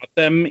he bought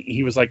them,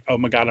 he was like, "Oh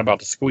my God, I'm about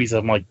to squeeze."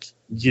 I'm like,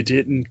 "You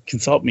didn't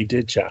consult me,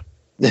 did you?"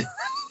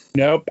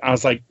 Nope. I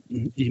was like,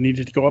 "You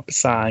needed to go up a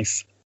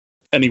size."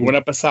 And he went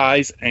up a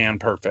size and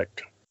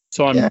perfect.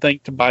 So I'm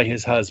thanked by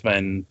his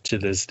husband to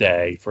this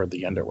day for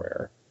the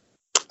underwear.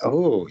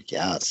 Oh,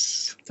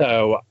 yes.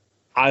 So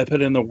I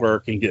put in the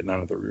work and get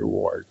none of the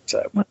reward.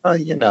 So,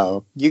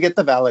 you get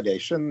the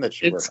validation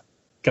that you it's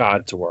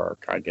God's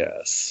work, I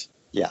guess.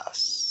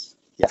 Yes.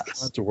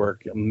 God's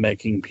work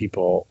making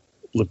people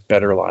live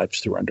better lives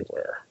through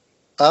underwear.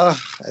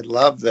 Oh, I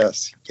love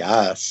this.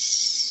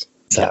 Yes.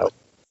 So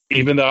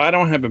even though I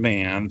don't have a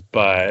man,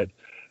 but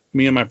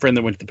me and my friend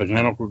that went to the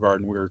botanical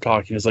garden, we were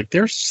talking, it's like,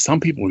 there's some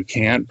people who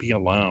can't be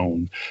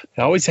alone.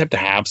 They always have to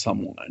have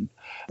someone.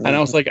 Mm-hmm. And I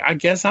was like, I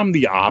guess I'm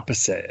the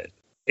opposite.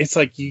 It's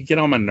like you get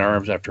on my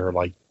nerves after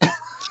like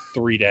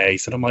 3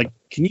 days. And I'm like,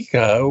 can you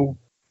go?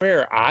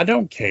 Where? I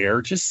don't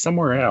care. Just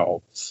somewhere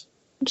else.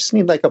 I just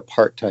need like a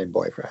part-time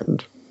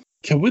boyfriend.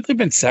 Can we live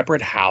in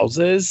separate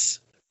houses?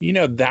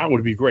 That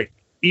would be great.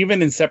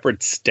 Even in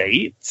separate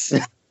states,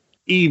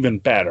 even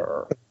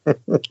better.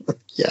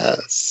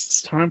 Yes.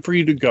 It's time for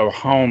you to go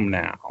home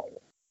now.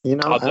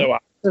 Although I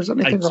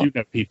do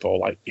know people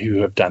like who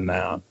have done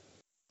that.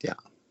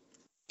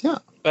 Yeah.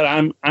 But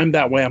I'm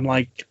that way. I'm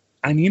like,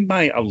 I need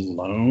my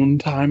alone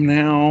time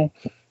now.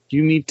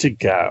 You need to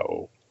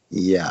go.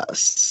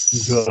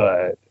 Yes.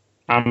 Good.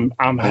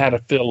 I'm had a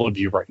fill of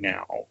you right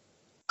now.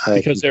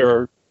 Because there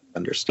are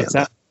understand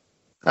that.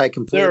 I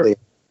completely.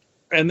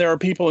 There are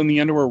people in the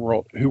underwear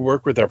world who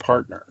work with their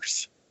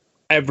partners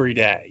every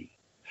day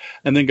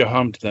and then go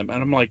home to them.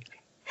 And I'm like,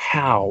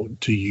 how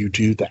do you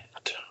do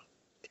that?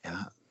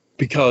 Yeah.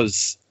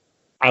 Because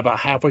about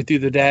halfway through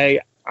the day,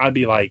 I'd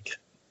be like,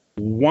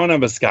 one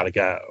of us got to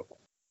go.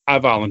 I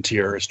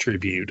volunteer as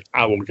tribute.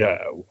 I will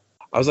go.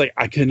 I was like,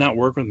 I could not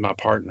work with my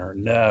partner.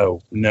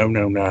 No.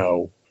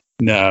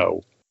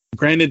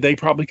 Granted, they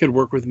probably could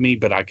work with me,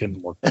 but I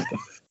couldn't work with them.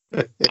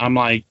 I'm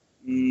like,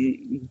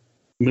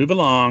 move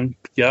along.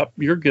 Yep,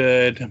 you're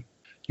good.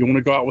 You want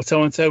to go out with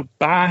so-and-so?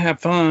 Bye, have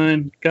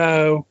fun.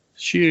 Go.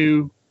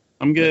 Shoo.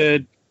 I'm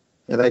good.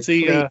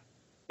 See ya.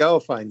 Go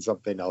find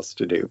something else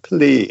to do,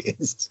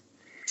 please.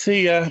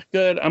 See ya.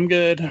 Good. I'm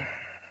good.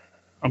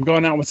 I'm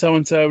going out with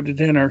so-and-so to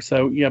dinner,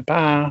 so yeah,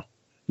 bye.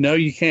 No,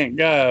 you can't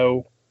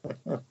go.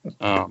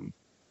 I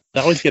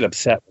always get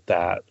upset with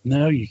that.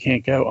 No, you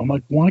can't go. I'm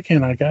like, why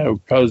can't I go?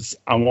 Because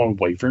I want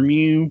to wait from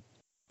you.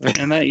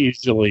 And they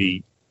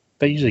usually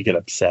get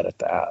upset at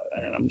that.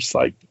 And I'm just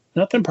like,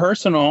 nothing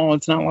personal.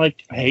 It's not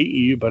like I hate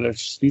you, but I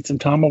just need some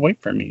time away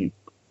from you.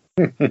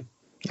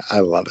 I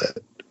love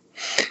it.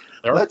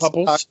 There are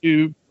couples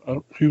who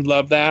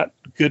love that.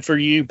 Good for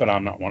you, but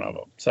I'm not one of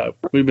them. So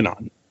moving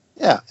on.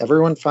 Yeah,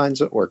 everyone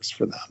finds what works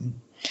for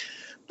them.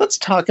 Let's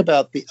talk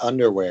about the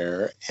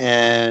underwear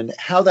and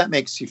how that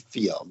makes you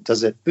feel.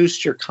 Does it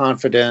boost your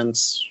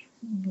confidence?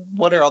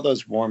 What are all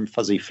those warm,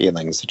 fuzzy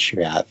feelings that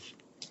you have?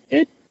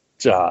 It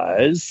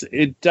does.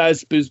 It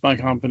does boost my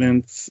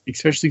confidence,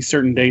 especially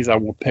certain days I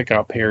will pick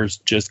out pairs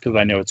just because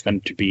I know it's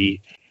going to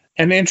be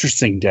an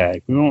interesting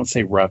day. We won't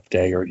say rough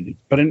day or anything,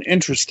 but an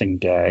interesting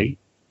day.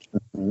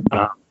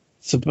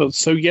 Mm-hmm.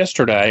 So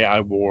yesterday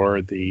I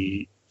wore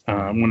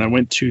when I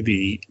went to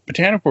the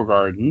botanical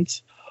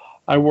gardens,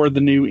 I wore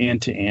the new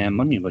end-to-end.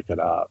 Let me look it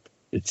up.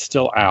 It's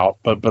still out,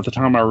 but by the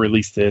time I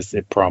release this,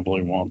 it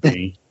probably won't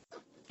be.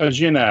 Because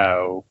you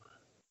know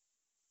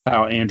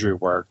how Andrew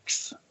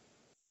works.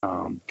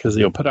 Because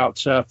he'll put out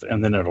stuff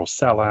and then it'll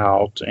sell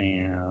out.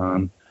 And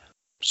I'm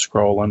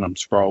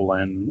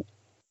scrolling.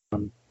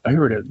 I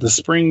heard it. The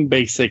Spring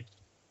Basic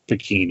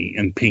Bikini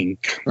in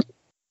pink.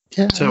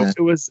 Yeah. So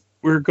we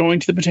were going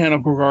to the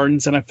botanical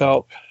gardens and I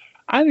felt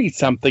I need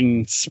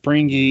something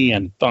springy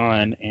and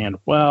fun. And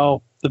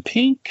well, the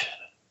pink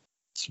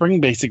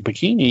Spring Basic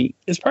Bikini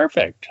is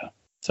perfect.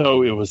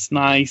 So it was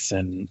nice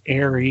and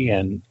airy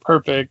and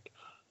perfect.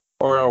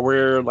 Or I'll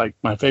wear like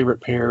my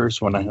favorite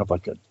pairs when I have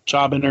like a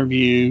job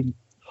interview.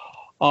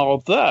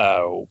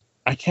 Although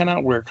I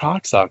cannot wear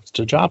cock socks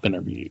to job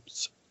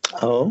interviews.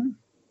 Oh.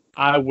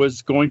 I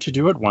was going to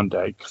do it one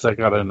day because I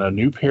got a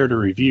new pair to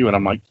review and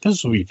I'm like,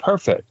 this will be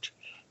perfect.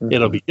 Mm-hmm.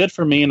 It'll be good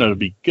for me and it'll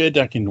be good.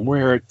 I can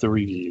wear it to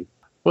review.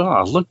 Well,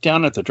 I looked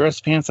down at the dress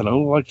pants and I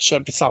look like I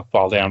shoved a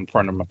softball down in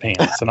front of my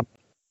pants.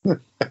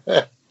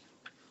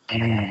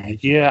 And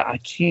yeah, I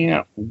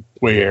can't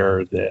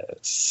wear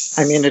this.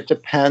 I mean, it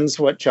depends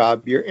what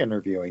job you're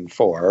interviewing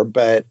for,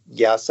 but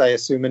yes, I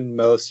assume in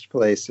most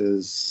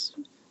places.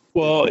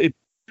 Well, if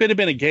it had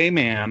been a gay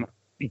man,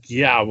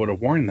 yeah, I would have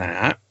worn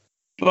that.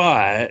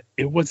 But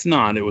it was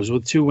not. It was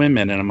with two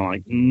women, and I'm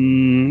like,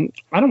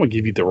 I don't want to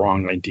give you the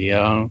wrong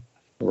idea.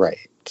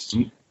 Right.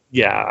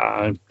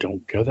 Yeah,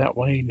 don't go that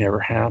way. Never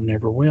have,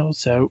 never will.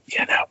 So,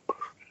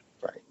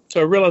 Right.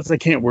 So I realized I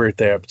can't wear it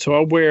there. So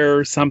I'll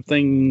wear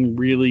something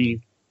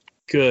really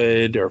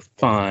good or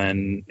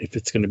fun if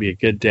it's going to be a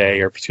good day,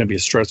 or if it's going to be a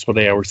stressful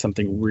day, I'll wear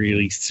something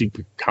really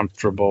super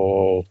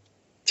comfortable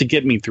to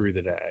get me through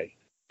the day.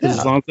 Because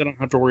as long as I don't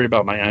have to worry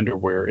about my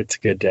underwear, it's a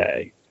good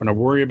day. When I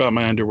worry about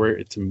my underwear,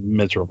 it's a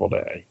miserable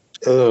day.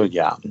 Oh,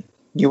 yeah.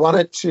 You want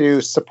it to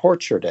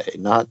support your day,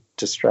 not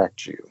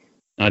distract you.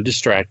 Not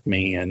distract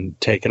me and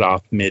take it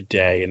off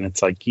midday. And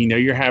it's like,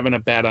 you're having a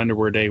bad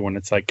underwear day when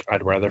it's like,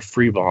 I'd rather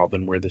free ball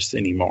than wear this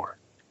anymore.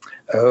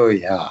 Oh,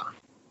 yeah.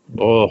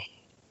 Oh.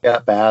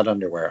 Got bad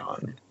underwear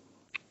on.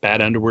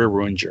 Bad underwear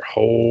ruins your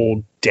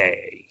whole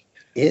day.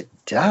 It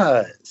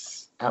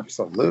does.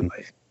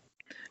 Absolutely.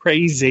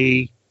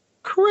 Crazy.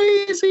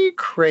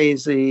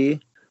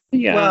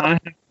 Yeah, well, I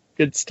have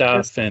good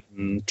stuff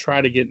and try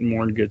to get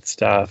more good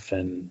stuff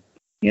and,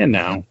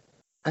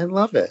 I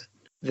love it.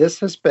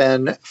 This has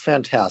been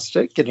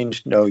fantastic, getting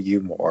to know you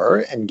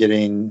more and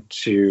getting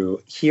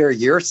to hear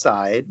your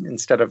side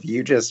instead of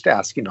you just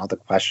asking all the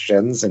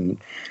questions.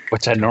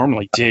 Which I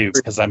normally do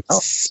because I'm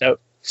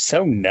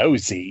so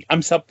nosy.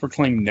 I'm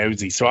self-proclaimed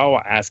nosy. So I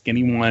will ask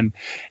anyone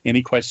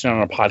any question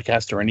on a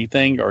podcast or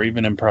anything, or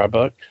even in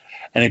ProBook.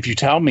 And if you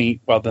tell me,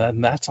 well,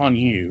 then that's on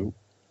you.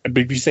 But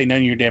if you say none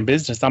of your damn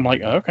business, I'm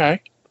like,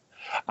 okay,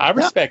 I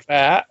respect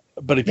that.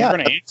 But if you're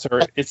going to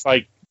answer, it's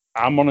like,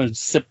 I'm going to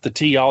sip the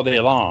tea all day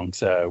long.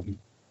 So,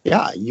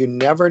 yeah, you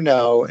never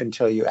know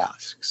until you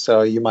ask.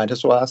 So you might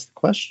as well ask the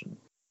question.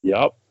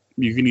 Yep.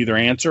 You can either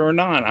answer or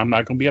not. I'm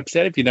not going to be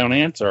upset if you don't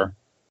answer.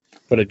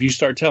 But if you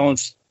start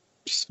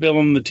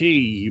spilling the tea,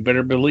 you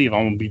better believe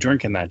I'm going to be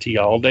drinking that tea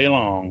all day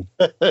long.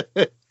 I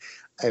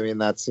mean,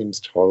 that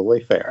seems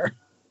totally fair.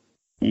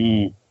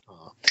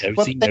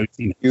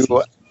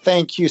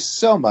 Thank you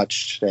so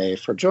much today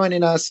for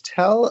joining us.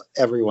 Tell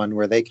everyone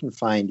where they can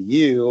find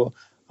you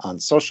on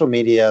social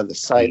media, the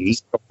site, the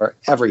store,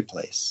 every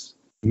place.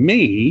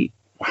 Me?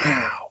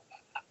 Wow.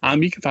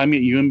 You can find me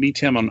at UMB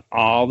Tim on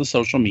all the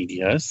social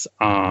medias.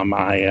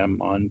 I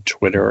am on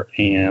Twitter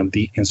and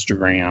the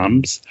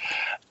Instagrams.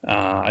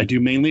 I do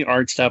mainly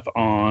art stuff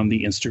on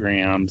the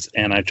Instagrams,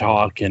 and I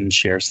talk and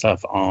share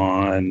stuff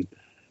on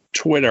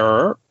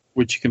Twitter,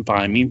 which you can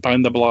find me. You can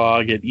find the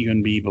blog at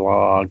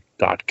unbblog.com.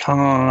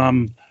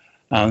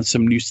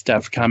 Some new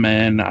stuff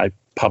coming. I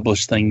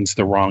published things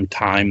the wrong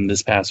time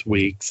this past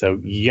week, so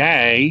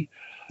yay.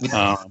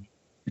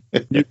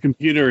 New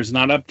computer is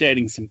not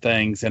updating some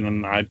things,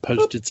 and I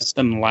posted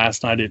something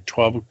last night at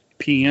 12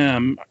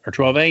 p.m. or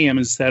 12 a.m.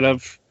 instead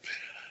of,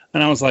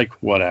 and I was like,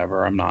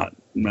 whatever, no.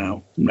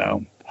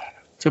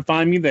 So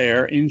find me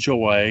there,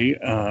 enjoy,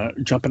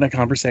 jump in a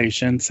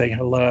conversation, say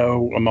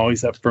hello. I'm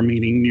always up for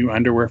meeting new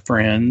underwear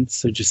friends.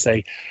 So just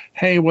say,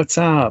 hey, what's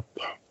up?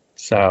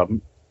 So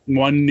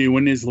one new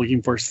one is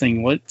looking for a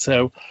singlet.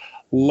 So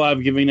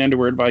love giving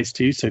underwear advice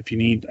too. So if you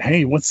need,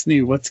 hey, what's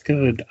new? What's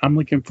good? I'm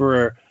looking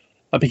for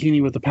a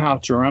bikini with a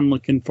pouch, or I'm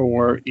looking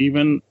for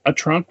even a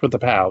trunk with a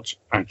pouch.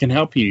 I can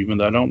help you even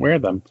though I don't wear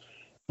them.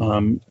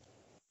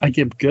 I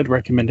give good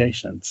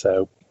recommendations.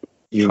 So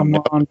come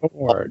on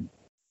board.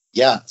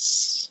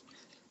 Yes.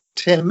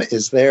 Tim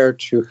is there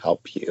to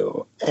help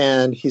you.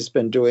 And he's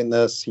been doing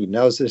this. He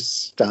knows his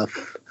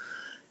stuff.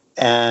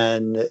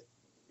 And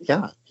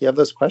yeah, if you have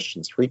those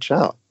questions, reach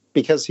out.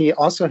 Because he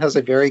also has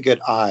a very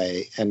good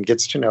eye and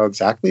gets to know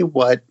exactly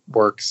what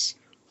works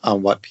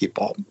on what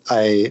people.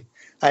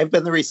 I've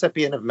been the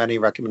recipient of many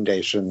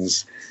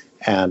recommendations,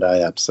 and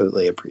I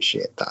absolutely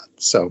appreciate that.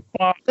 So,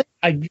 well,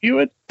 I view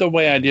it the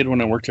way I did when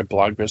I worked at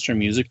Blockbuster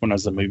Music when I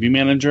was a movie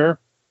manager.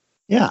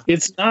 Yeah.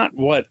 It's not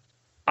what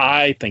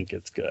I think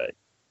it's good.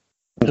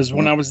 Because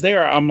when I was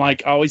there, I'm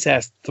like, I always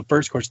ask the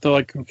first question. They're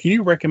like, can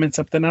you recommend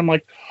something? I'm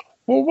like,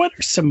 well, what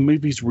are some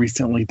movies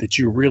recently that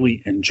you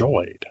really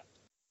enjoyed?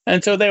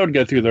 And so they would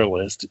go through their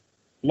list.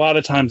 A lot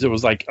of times it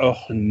was like, oh,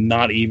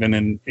 not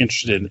even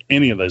interested in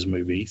any of those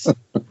movies.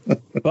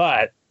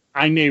 But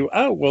I knew,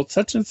 oh, well,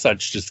 such and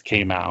such just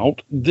came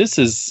out. This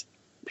is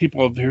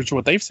here's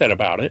what they've said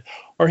about it.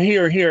 Or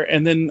here.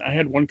 And then I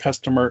had one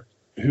customer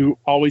who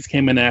always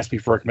came in and asked me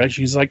for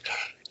recommendations. He's like,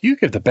 you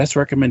give the best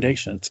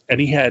recommendations. And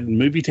he had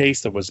movie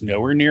taste that was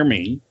nowhere near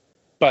me,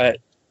 but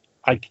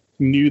I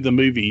knew the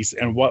movies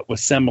and what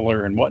was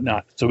similar and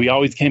whatnot. So he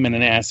always came in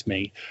and asked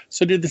me.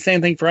 So did the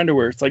same thing for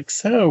underwear. It's like,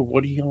 so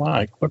what do you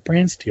like? What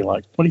brands do you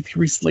like? What have you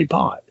recently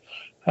bought?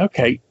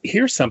 Okay,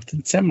 here's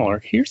something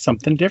similar. Here's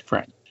something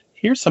different.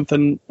 Here's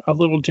something a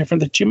little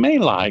different that you may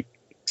like.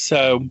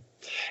 So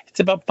it's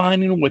about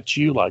finding what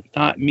you like,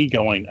 not me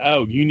going,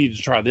 oh, you need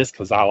to try this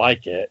because I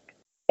like it.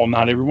 Well,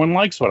 not everyone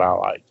likes what I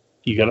like.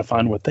 You got to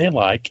find what they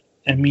like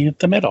and meet at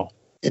the middle.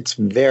 It's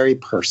very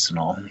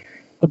personal.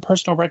 A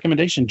personal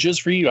recommendation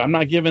just for you. I'm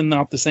not giving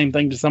out the same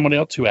thing to someone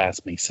else who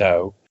asked me.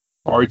 So,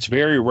 or it's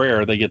very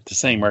rare they get the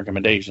same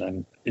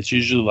recommendation. It's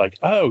usually like,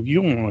 oh,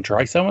 you want to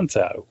try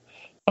so-and-so.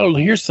 Oh,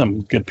 here's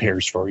some good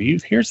pairs for you.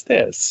 Here's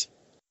this.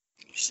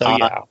 So,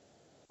 yeah.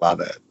 Love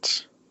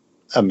it.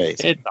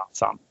 Amazing. It's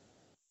awesome.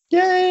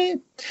 Yay.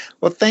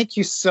 Well, thank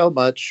you so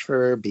much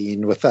for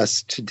being with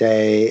us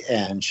today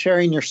and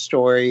sharing your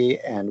story.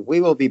 And we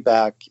will be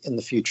back in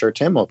the future.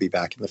 Tim will be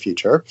back in the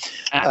future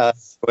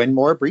doing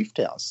more Brief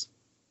Tales.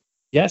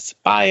 Yes.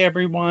 Bye,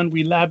 everyone.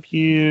 We love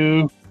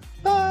you.